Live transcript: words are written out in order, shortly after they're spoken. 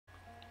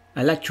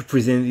I like to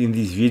present in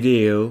this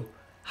video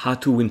how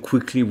to win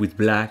quickly with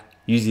black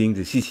using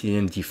the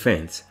Sicilian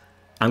Defense.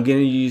 I'm going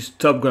to use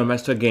top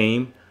grandmaster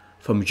game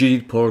from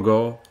Judith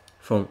Polgar,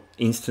 for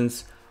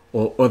instance,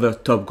 or other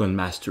top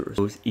grandmasters.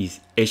 Those is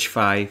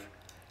h5,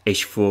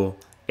 h4,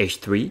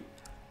 h3.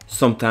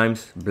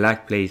 Sometimes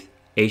black plays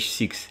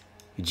h6,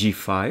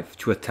 g5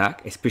 to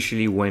attack,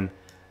 especially when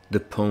the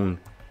pawn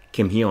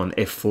came here on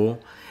f4.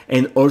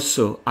 And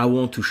also I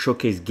want to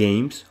showcase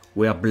games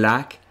where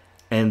black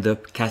end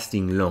up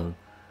casting long.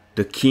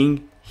 The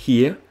king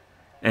here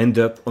end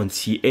up on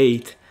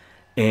c8,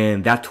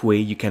 and that way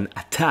you can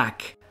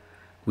attack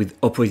with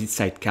opposite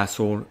side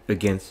castle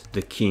against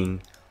the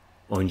king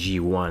on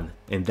g1,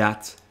 and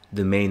that's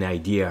the main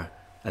idea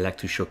I like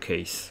to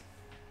showcase.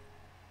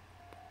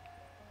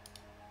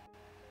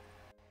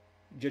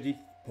 Judith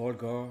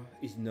Polgar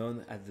is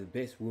known as the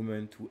best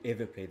woman to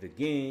ever play the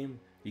game.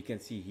 You can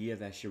see here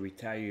that she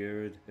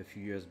retired a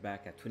few years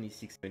back at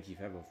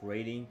 26.25 of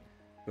rating,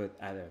 but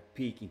at her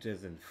peak in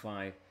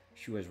 2005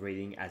 she was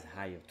rating as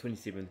high of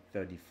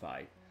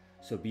 27.35,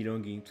 so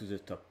belonging to the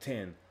top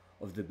 10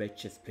 of the best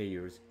chess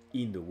players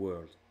in the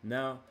world.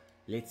 Now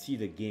let's see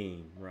the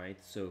game, right?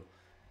 So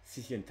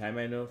Sicilian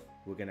Taimanov,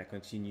 we're gonna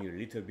continue a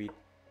little bit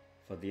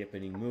for the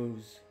opening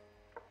moves.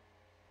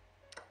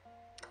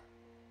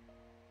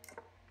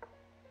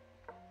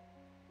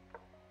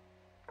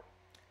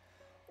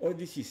 All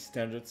this is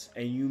standards,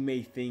 and you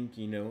may think,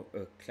 you know,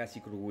 a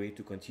classical way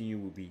to continue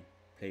would be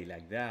play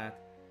like that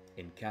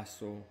and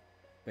castle,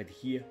 but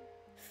here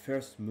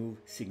first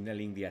move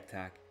signaling the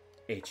attack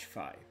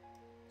h5.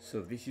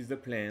 So this is the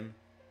plan,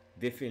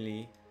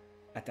 definitely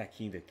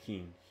attacking the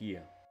king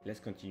here. Let's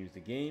continue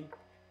the game.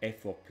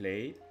 f4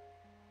 played,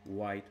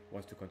 white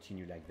wants to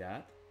continue like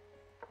that.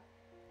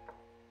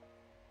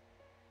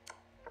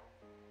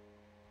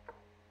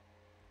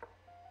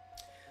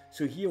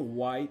 So here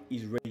white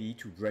is ready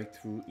to break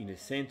through in the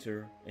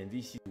center, and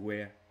this is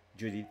where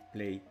Judith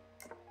played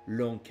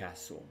long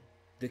castle.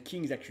 The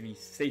king is actually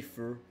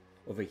safer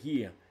over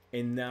here,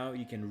 and now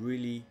you can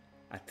really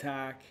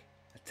attack,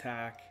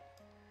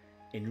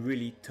 and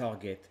really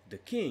target the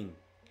king.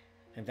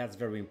 And that's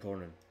very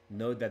important.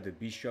 Note that the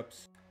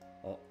bishops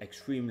are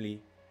extremely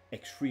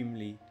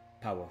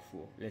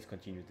powerful. Let's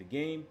continue the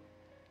game.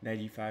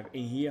 95,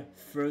 and here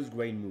first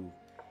great move,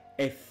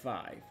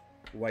 f5.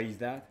 Why is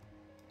that?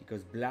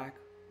 Because black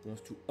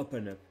wants to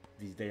open up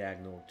this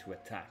diagonal to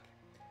attack.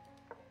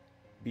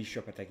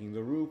 Bishop attacking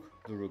the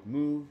rook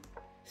move,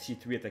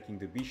 c3 attacking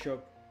the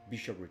bishop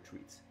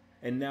retreats.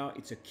 And now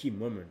it's a key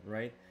moment,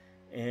 right?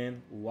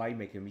 And white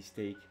make a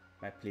mistake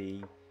by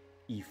playing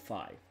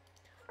e5.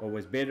 What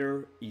was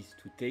better is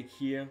to take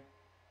here,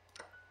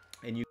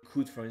 and you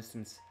could, for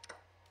instance,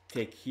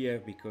 take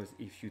here, because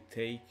if you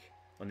take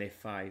on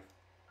f5,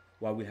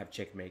 white will have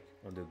checkmate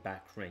on the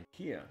back rank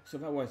here. So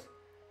that was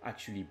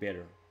actually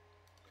better.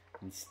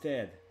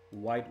 Instead,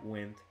 white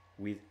went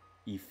with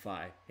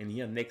e5, and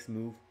here next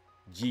move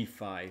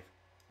g5,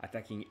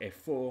 attacking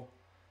f4,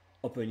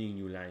 opening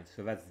new lines.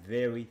 So that's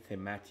very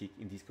thematic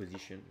in this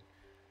position.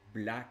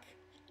 Black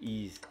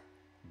is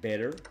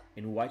better,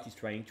 and white is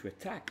trying to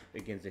attack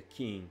against the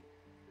king,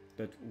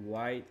 but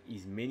white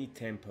is many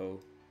tempo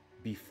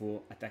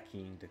before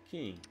attacking the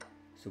king.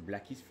 So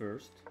black is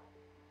first.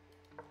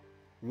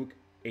 Rook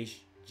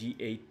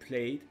hg8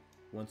 played.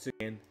 Once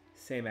again,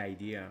 same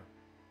idea.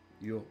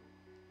 You're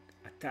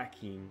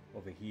attacking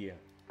over here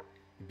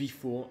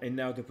before, and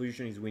now the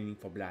position is winning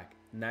for black.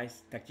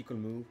 Nice tactical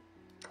move.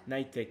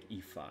 Knight take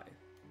e5.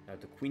 Now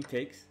the queen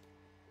takes,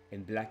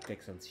 and black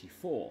takes on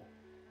c4.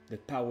 The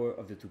power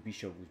of the two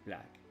bishops with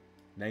black.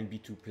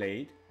 9b2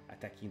 played,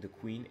 attacking the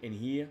queen, and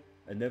here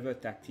another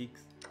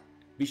tactics,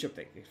 bishop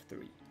take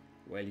f3.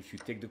 Well, if you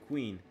take the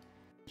queen,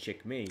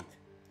 checkmate,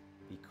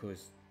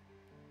 because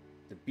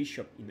the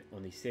bishop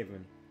on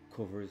a7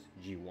 covers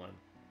g1.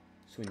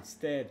 So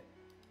instead,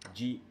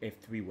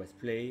 gf3 was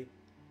played,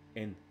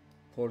 and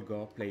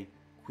Polgar played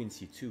queen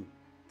c2,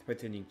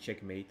 threatening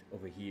checkmate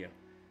over here.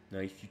 Now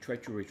if you try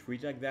to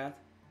retreat like that,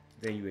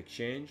 then you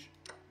exchange,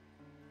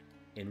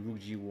 and rook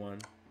g1,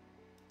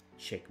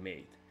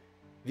 checkmate.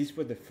 This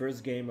was the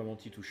first game I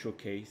wanted to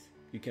showcase.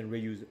 You can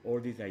reuse all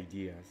these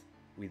ideas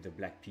with the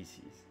black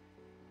pieces.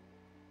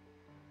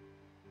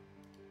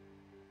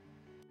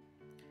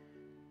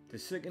 The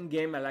second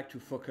game I like to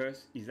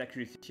focus is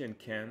actually Sicilian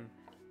Can,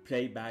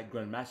 played by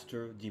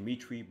Grandmaster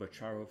Dmitry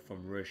Bocharov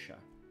from Russia.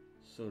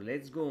 So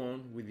let's go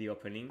on with the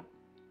opening.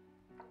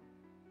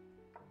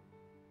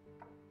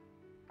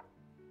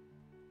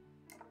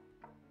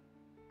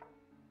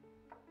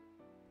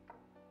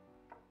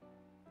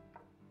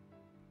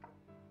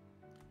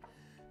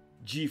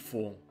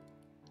 g4.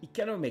 It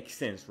cannot make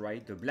sense,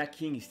 right? The black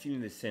king is still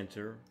in the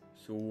center,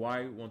 so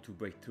why want to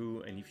break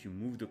through? And if you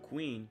move the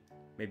queen,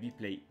 maybe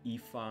play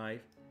e5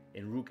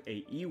 and rook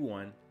a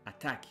e1,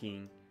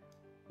 attacking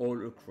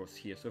all across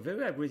here. So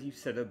very aggressive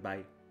setup by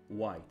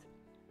white.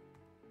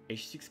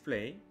 h6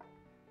 play,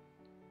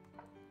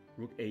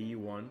 rook a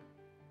e1,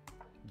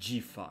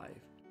 g5.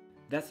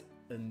 That's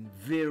a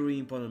very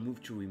important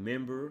move to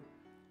remember.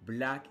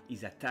 black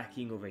is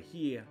attacking over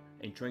here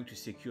and trying to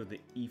secure the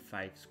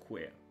e5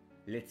 square.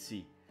 Let's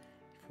see.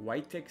 If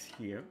white takes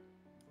here,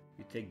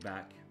 you take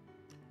back,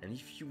 and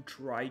if you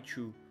try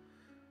to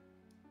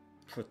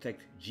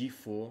protect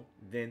g4,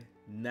 then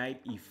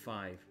knight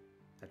e5,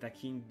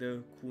 attacking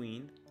the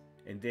queen,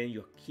 and then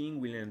your king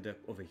will end up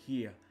over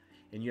here,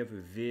 and you have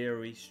a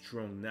very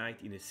strong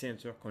knight in the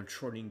center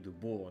controlling the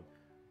board.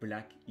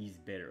 Black is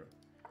better.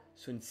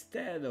 So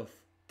instead of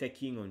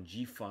taking on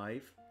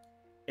g5,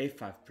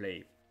 a5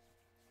 play.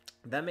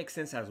 That makes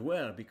sense as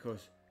well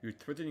because you're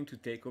threatening to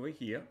take over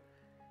here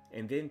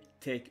and then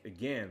take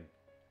again.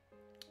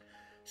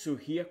 So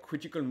here,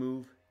 critical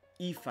move,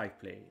 e5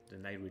 play. The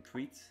knight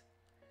retreats,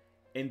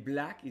 and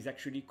black is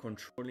actually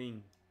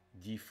controlling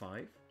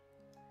d5,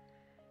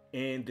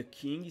 and the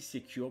king is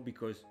secure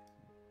because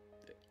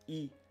the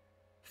e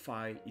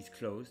file is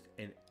closed,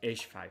 and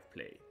h5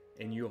 play,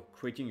 and you're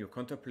creating your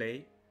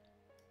counterplay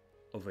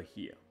over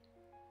here.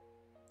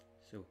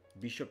 So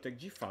bishop take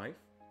g5.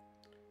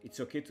 It's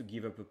okay to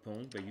give up a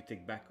pawn, but you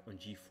take back on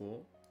g4,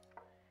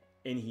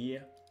 and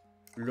here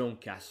long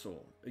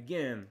castle.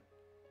 Again,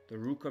 the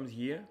rook comes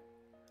here,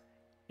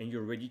 and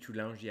you're ready to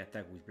launch the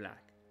attack with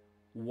black.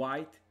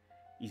 White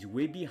is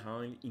way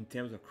behind in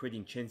terms of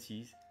creating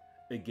chances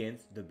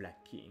against the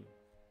black king.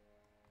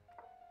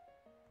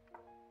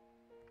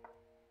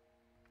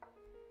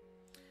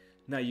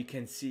 Now you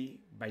can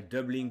see by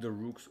doubling the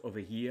rooks over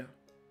here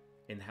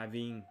and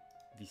having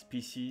these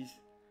pieces,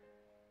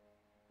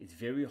 it's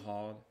very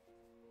hard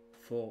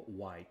for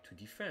white to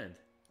defend.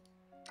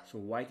 So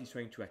white is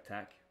trying to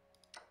attack.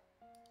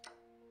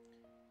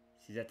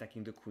 She's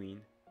attacking the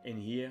queen, and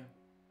here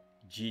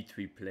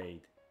g3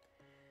 played.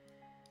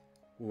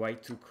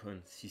 White took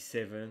on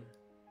c7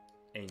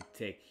 and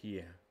take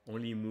here.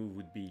 Only move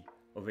would be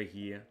over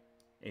here,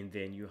 and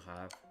then you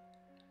have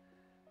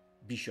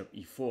bishop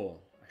e4.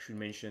 I should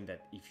mention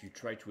that if you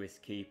try to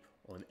escape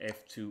on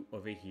f2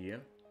 over here,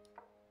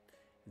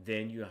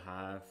 then you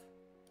have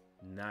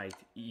knight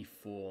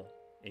e4,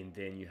 and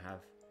then you have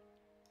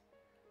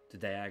the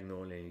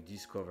diagonal and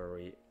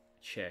discovery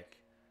check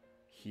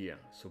here.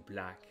 So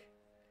black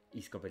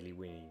is completely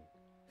winning.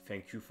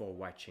 Thank you for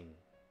watching.